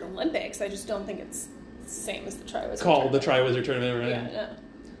adult Wizard Olympics. I just don't think it's the same as the Triwizard Called Tournament. the Triwizard Tournament, right? Yeah, no.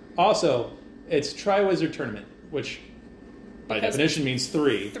 Also, it's Triwizard Tournament, which... by definition means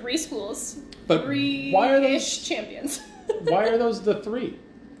 3. 3 schools. But 3-ish why are those champions? Why are those the 3?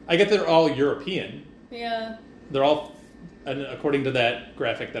 I get they're all European. Yeah. They're all, and according to that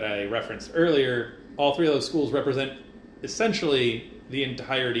graphic that I referenced earlier, all 3 of those schools represent essentially the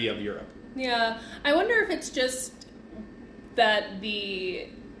entirety of Europe. Yeah. I wonder if it's just that the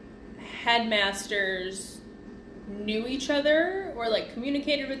headmasters knew each other or, like,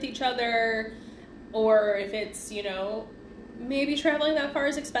 communicated with each other, or if it's, maybe traveling that far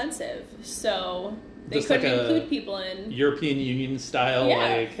is expensive, so they just couldn't like include people in. European Union style,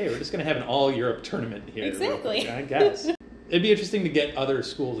 like, hey, we're just going to have an all-Europe tournament here. Exactly. I guess. It'd be interesting to get other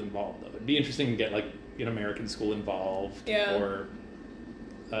schools involved, though. It'd be interesting to get, like, an American school involved, or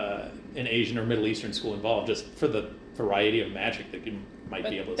an Asian or Middle Eastern school involved, just for the variety of magic that you might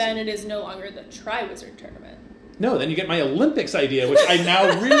be able to see. But then it is no longer the Triwizard Tournament. No, then you get my Olympics idea, which I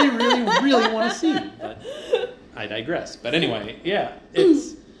now really, really, really want to see. But I digress. But anyway, yeah,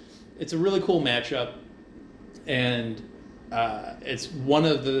 it's a really cool matchup, and it's one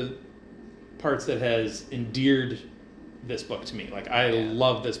of the parts that has endeared this book to me. Like, I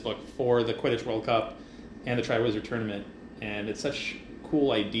love this book for the Quidditch World Cup and the Triwizard Tournament, and it's such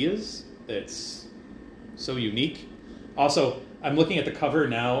cool ideas. It's so unique. Also, I'm looking at the cover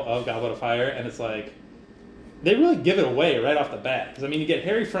now of Goblet of Fire, and it's like, they really give it away right off the bat. Because, I mean, you get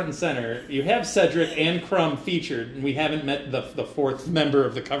Harry front and center, you have Cedric and Crumb featured, and we haven't met the 4th member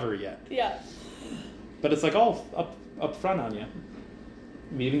of the cover yet. Yeah. But it's like all up front on you.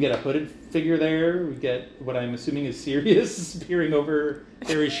 We even get a hooded figure there. We get what I'm assuming is Sirius peering over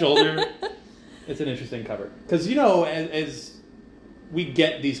Harry's shoulder. It's an interesting cover. Because, you know, as we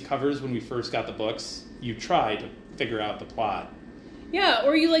get these covers when we first got the books, you try to figure out the plot. Yeah,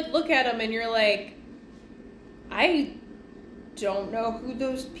 or you, like, look at them and you're like, I don't know who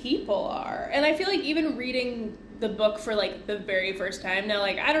those people are. And I feel like even reading the book for, like, the very first time, now,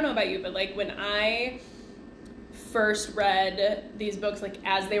 like, I don't know about you, but, like, when I first read these books, like,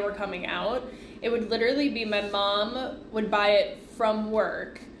 as they were coming out, it would literally be my mom would buy it from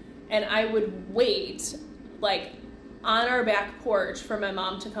work, and I would wait, like, on our back porch for my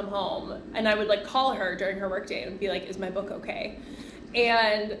mom to come home, and I would, like, call her during her workday and be like, is my book okay?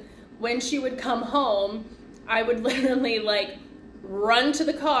 And when she would come home, I would literally, like, run to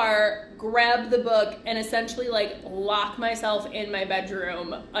the car, grab the book, and essentially, like, lock myself in my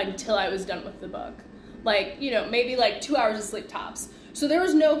bedroom until I was done with the book. Like, you know, maybe, like, 2 hours of sleep tops. So there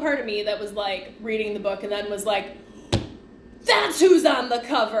was no part of me that was, like, reading the book and then was like, that's who's on the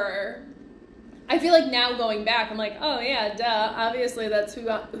cover. I feel like now going back, I'm like, oh, yeah, duh. Obviously, that's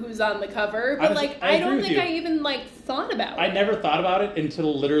who's on the cover. But, I don't think I even, like, thought about it. I never thought about it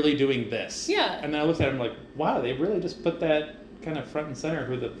until literally doing this. Yeah. And then I looked at it and I'm like, wow, they really just put that kind of front and center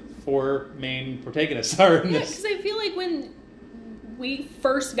who the 4 main protagonists are in this. Yeah, because I feel like when we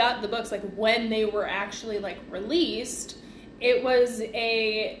first got the books, like, when they were actually, like, released, it was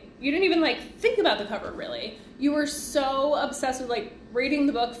you didn't even, like, think about the cover, really. You were so obsessed with, like, reading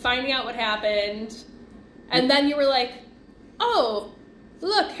the book, finding out what happened, and then you were like, oh,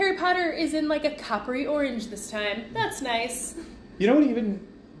 look, Harry Potter is in, like, a coppery orange this time. That's nice. You know what even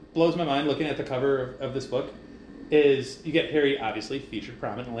blows my mind looking at the cover of this book is you get Harry, obviously, featured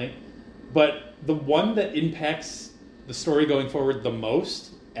prominently, but the one that impacts the story going forward the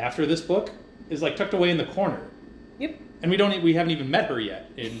most after this book is, like, tucked away in the corner. Yep. And we haven't even met her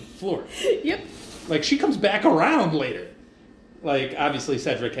yet in Fleur. Yep. Like, she comes back around later. Like, obviously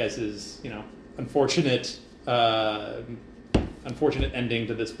Cedric has his, you know, unfortunate ending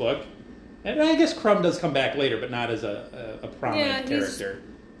to this book. And I guess Crumb does come back later, but not as a prominent character.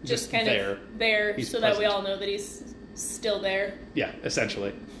 Just kind there. of there He's so present. that we all know that he's still there. Yeah,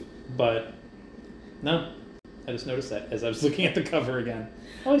 essentially. But, no. I just noticed that as I was looking at the cover again.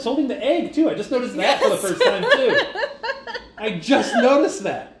 Oh, he's holding the egg, too. I just noticed that for the first time, too. I just noticed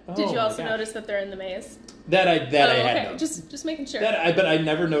that. Oh, Did you also notice that they're in the maze? That I had noticed. Just making sure. But I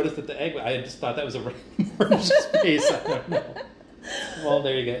never noticed that the egg. I just thought that was a random orange space. I don't know. Well,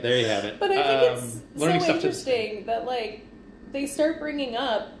 there you go. There you have it. But I think it's so stuff interesting that, like, they start bringing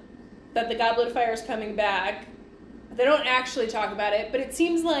up that the Goblet of Fire is coming back. They don't actually talk about it, but it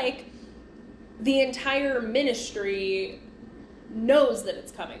seems like the entire ministry knows that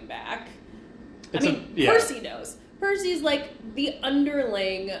it's coming back. Percy knows. Percy's like the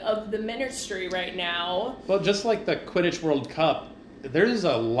underling of the ministry right now. Well, just like the Quidditch World Cup, there's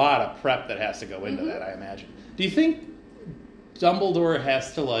a lot of prep that has to go into that, I imagine. Do you think Dumbledore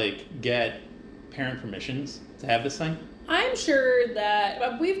has to, like, get parent permissions to have this thing? I'm sure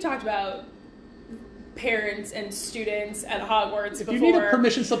that we've talked about parents and students at Hogwarts before. If you need a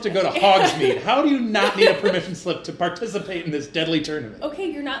permission slip to go to Hogsmeade, how do you not need a permission slip to participate in this deadly tournament?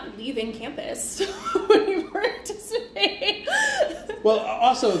 Okay, you're not leaving campus when you participate. Well,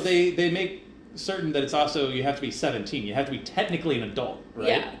 also, they make certain that it's also, you have to be 17. You have to be technically an adult, right?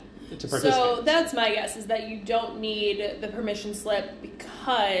 Yeah. To participate. So that's my guess, is that you don't need the permission slip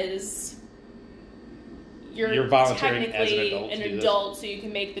because you're volunteering technically as an adult, so you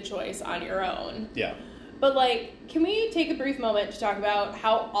can make the choice on your own. Yeah. But, like, can we take a brief moment to talk about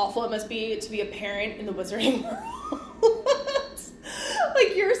how awful it must be to be a parent in the Wizarding world?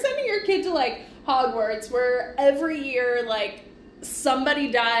 Like, you're sending your kid to, like, Hogwarts, where every year, like,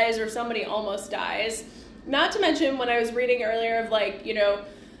 somebody dies or somebody almost dies. Not to mention, when I was reading earlier of, like, you know,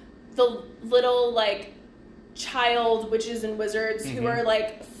 the little, like, child witches and wizards who are,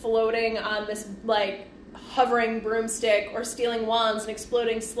 like, floating on this, like, hovering broomstick or stealing wands and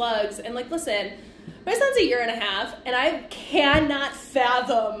exploding slugs. And, like, listen, my son's a year and a half, and I cannot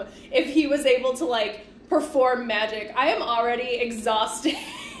fathom if he was able to, like, perform magic. I am already exhausted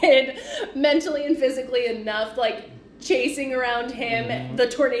mentally and physically enough, like, chasing around him, the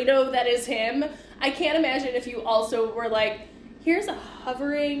tornado that is him. I can't imagine if you also were like, here's a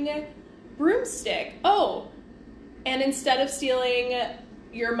hovering broomstick. Oh, and instead of stealing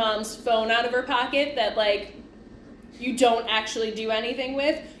your mom's phone out of her pocket that, like, you don't actually do anything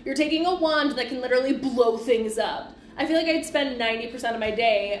with, you're taking a wand that can literally blow things up. I feel like I'd spend 90% of my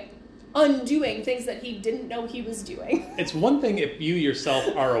day undoing things that he didn't know he was doing. It's one thing if you yourself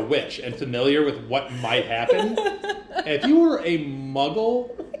are a witch and familiar with what might happen. If you were a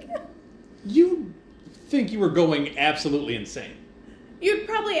muggle, you think you were going absolutely insane. You'd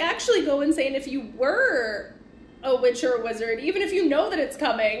probably actually go insane if you were a witch or a wizard, even if you know that it's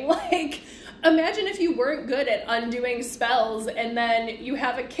coming. Like, imagine if you weren't good at undoing spells and then you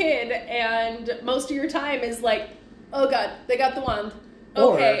have a kid and most of your time is like, oh god, they got the wand.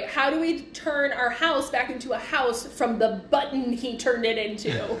 Okay, how do we turn our house back into a house from the button he turned it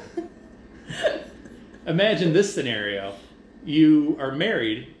into? Imagine this scenario. You are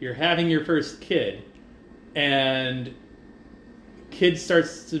married, you're having your first kid, and kid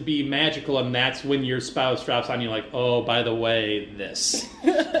starts to be magical, and that's when your spouse drops on you like, oh, by the way, this.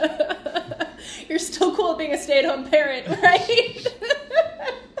 You're still cool at being a stay-at-home parent, right?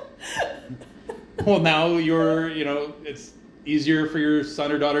 Well, now it's easier for your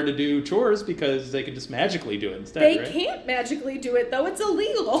son or daughter to do chores because they can just magically do it instead, They right? can't magically do it, though. It's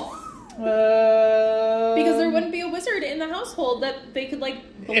illegal. Because there wouldn't be a wizard in the household that they could,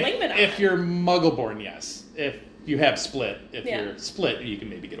 like, blame it on. If you're muggle-born, yes. If you have split. If Yeah. you're split, you can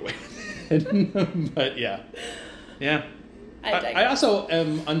maybe get away with it. But, yeah. Yeah. I also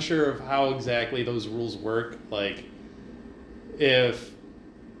am unsure of how exactly those rules work. Like, if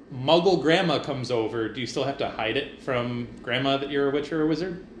Muggle grandma comes over, do you still have to hide it from grandma that you're a witch or a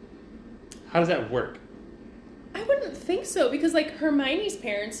wizard? How does that work? I wouldn't think so, because, like, Hermione's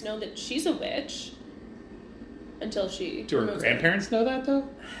parents know that she's a witch until she... Do her removes grandparents know that, though?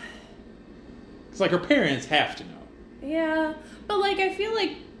 Because, like, her parents have to know. it. Yeah, but, like, I feel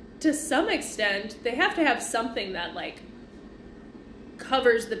like, to some extent, they have to have something that, like,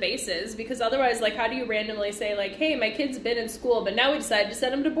 covers the bases, because otherwise, like, how do you randomly say, like, hey, my kid's been in school, but now we decided to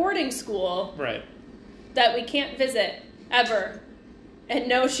send him to boarding school. Right. That we can't visit, ever. And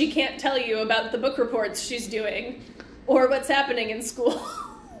no, she can't tell you about the book reports she's doing, or what's happening in school.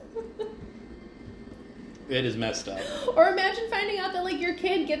 It is messed up. Or imagine finding out that, like, your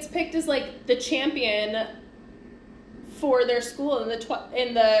kid gets picked as, like, the champion for their school in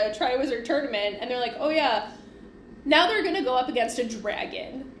the Triwizard Tournament, and they're like, oh yeah, now they're gonna go up against a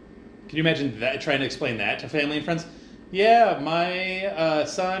dragon. Can you imagine that, trying to explain that to family and friends? Yeah, my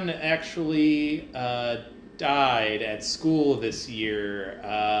son actually died at school this year.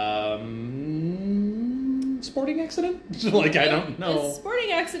 Sporting accident? Like, I don't know. A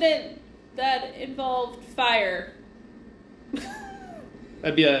sporting accident that involved fire.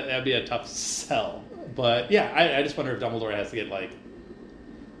 That'd be a tough sell. But yeah, I just wonder if Dumbledore has to get like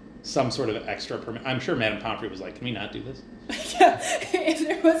some sort of extra permit. I'm sure Madame Pomfrey was like, "Can we not do this?" Yeah, if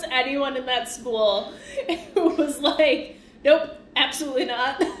there was anyone in that school who was like, "Nope, absolutely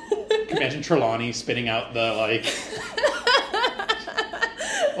not." Can you imagine Trelawney spitting out the like.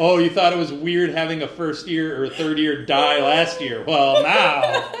 Oh, you thought it was weird having a first year or third year die last year. Well,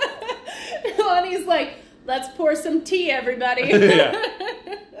 now. Trelawney's like, let's pour some tea, everybody. Yeah.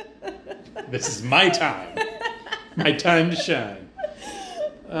 This is my time. My time to shine.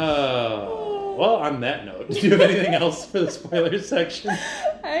 Well, on that note, do you have anything else for the spoilers section?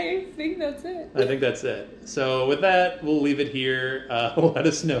 I think that's it. I think that's it. So with that, we'll leave it here. Let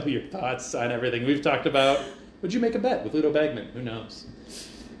us know your thoughts on everything we've talked about. Would you make a bet with Ludo Bagman? Who knows?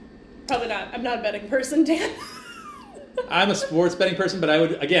 Probably not. I'm not a betting person, Dan. I'm a sports betting person, but I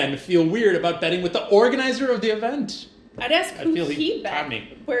would, again, feel weird about betting with the organizer of the event. I'd ask who feel he caught bet,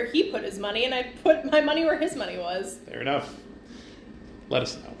 me. where he put his money, and I put my money where his money was. Fair enough. Let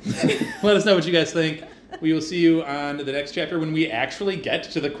us know. Let us know what you guys think. We will see you on the next chapter when we actually get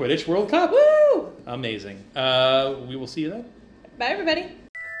to the Quidditch World Cup. Woo! Amazing. We will see you then. Bye, everybody.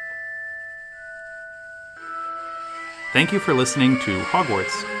 Thank you for listening to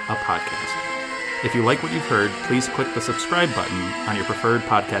Hogwarts, a podcast. If you like what you've heard, please click the subscribe button on your preferred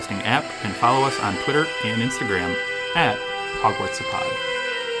podcasting app and follow us on Twitter and Instagram @HogwartsAPod.